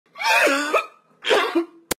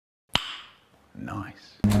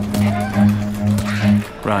Nice.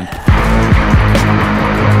 Run.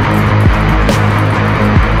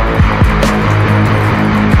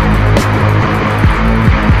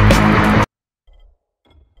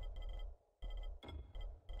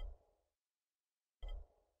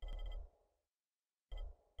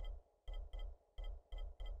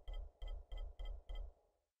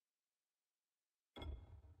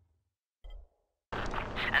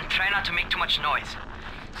 And try not to make too much noise.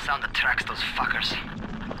 Sound attracts those fuckers.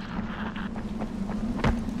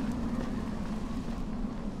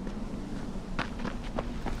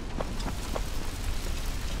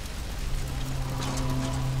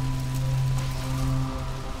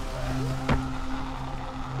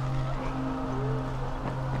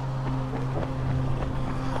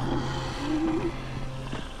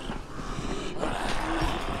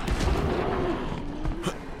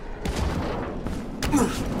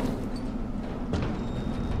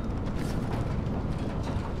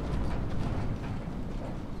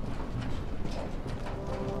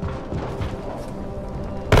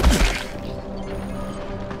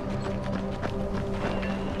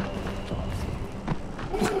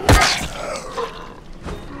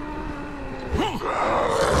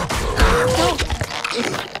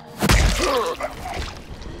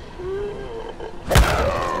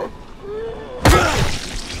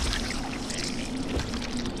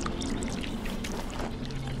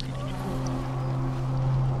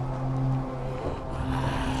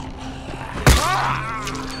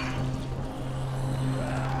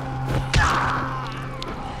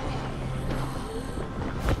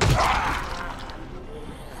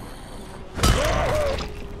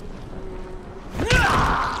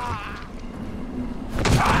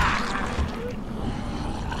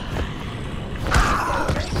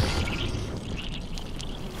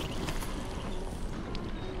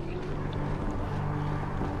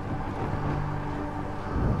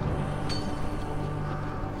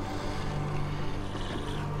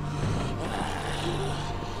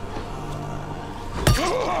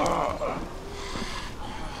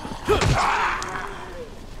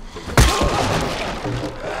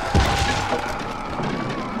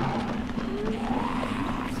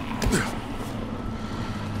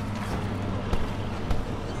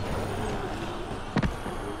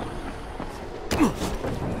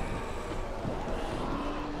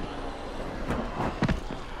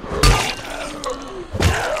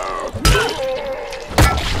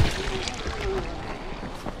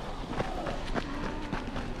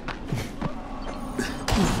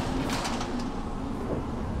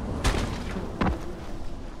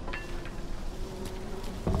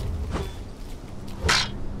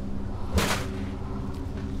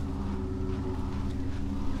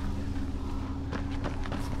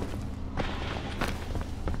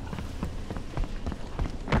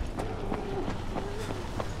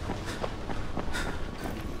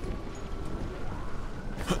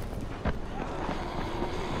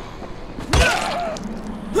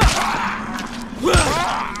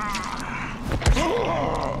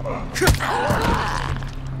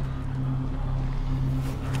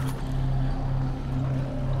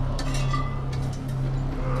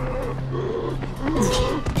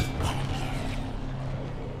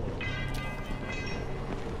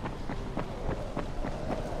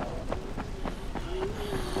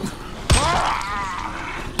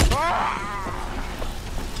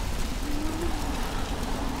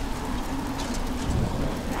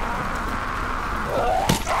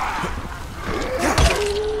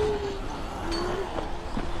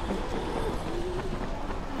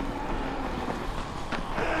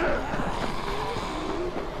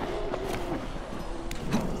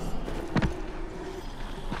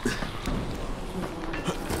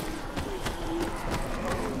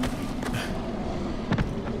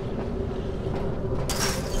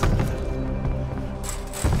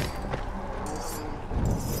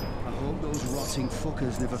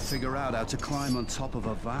 Fuckers never figure out how to climb on top of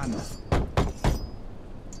a van.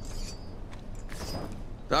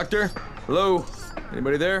 Doctor? Hello?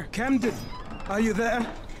 Anybody there? Camden, are you there?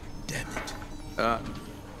 Damn it.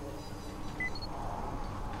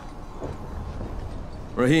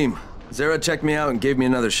 Rahim, Zara checked me out and gave me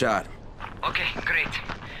another shot. Okay, great.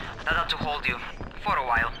 That ought to hold you. For a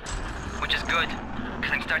while. Which is good,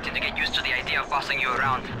 because I'm starting to get used to the idea of bossing you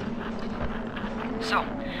around. So,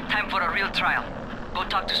 time for a real trial. Go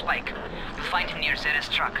talk to Spike. You'll find him near Zera's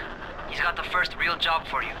truck. He's got the first real job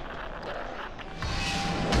for you.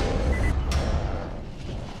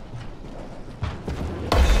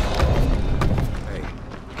 Hey,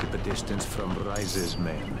 keep a distance from Rise's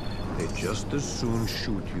men. They just as soon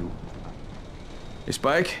shoot you. Hey,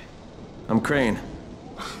 Spike? I'm Crane.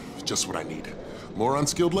 Just what I need. more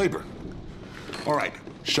unskilled labor. All right,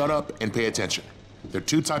 shut up and pay attention. There are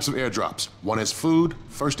two types of airdrops. One is food,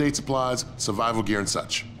 first aid supplies, survival gear, and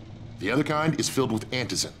such. The other kind is filled with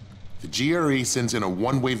antizin. The GRE sends in a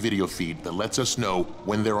one-way video feed that lets us know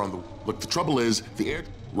when they're on the... Look, the trouble is, the air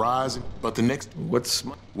rising, but the next... What's...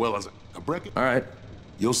 Well, as a break it... All right.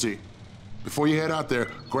 You'll see. Before you head out there,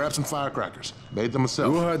 grab some firecrackers. Made them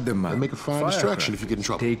myself. You heard them, man. They make a fine distraction if you get in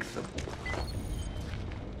trouble. Take them.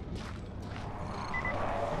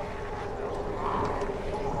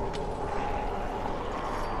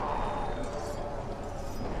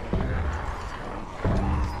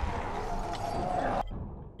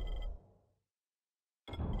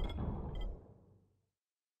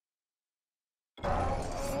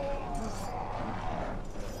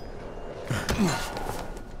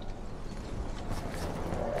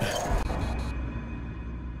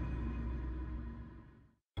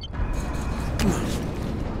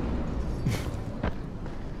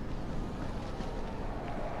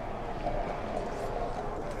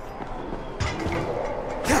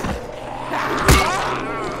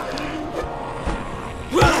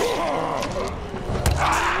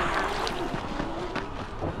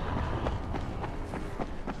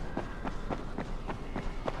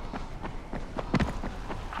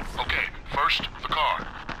 First, the car.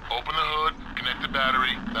 Open the hood, connect the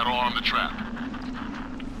battery, that'll arm the trap.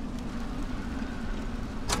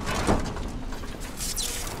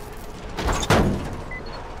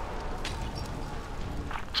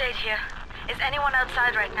 Jade here. Is anyone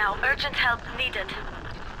outside right now? Urgent help needed.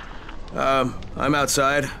 I'm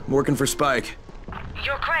outside, working for Spike.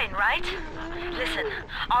 You're Crane, right? Listen,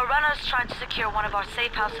 our runner's trying to secure one of our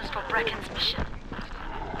safe houses for Brecken's mission.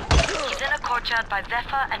 He's in a courtyard by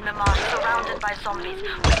Vefa and Mimar, surrounded by zombies.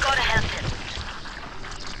 We've got to help him.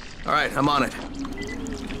 All right, I'm on it.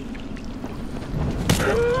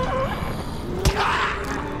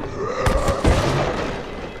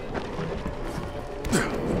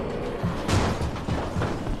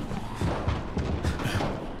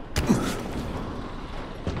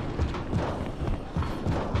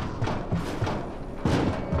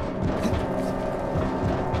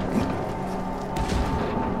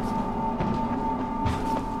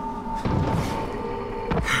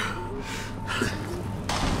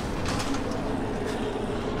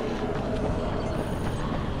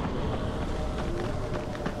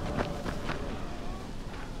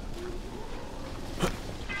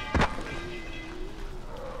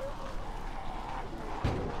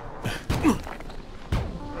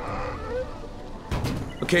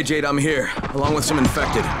 Okay, Jade, I'm here, along with some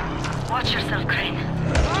infected. Watch yourself, Crane.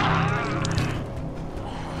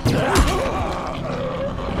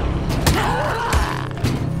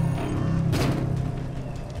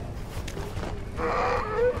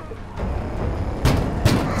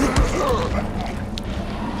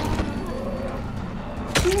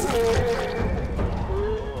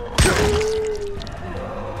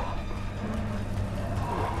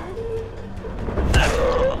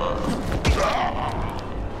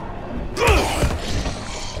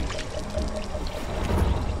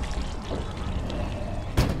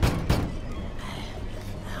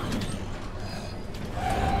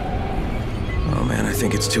 I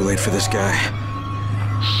think it's too late for this guy.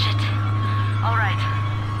 Shit. All right.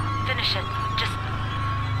 Finish it. Just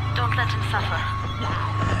don't let him suffer.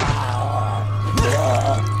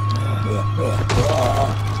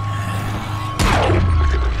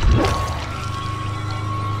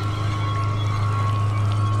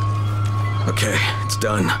 Okay, it's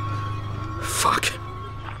done. Fuck.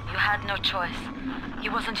 You had no choice. He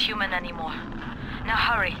wasn't human anymore. Now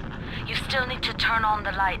hurry. You still need to turn on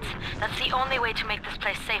the lights. That's the only way to make this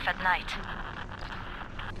place safe at night.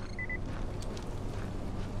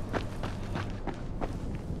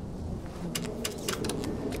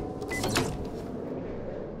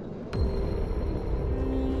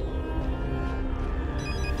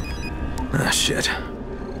 Ah, shit.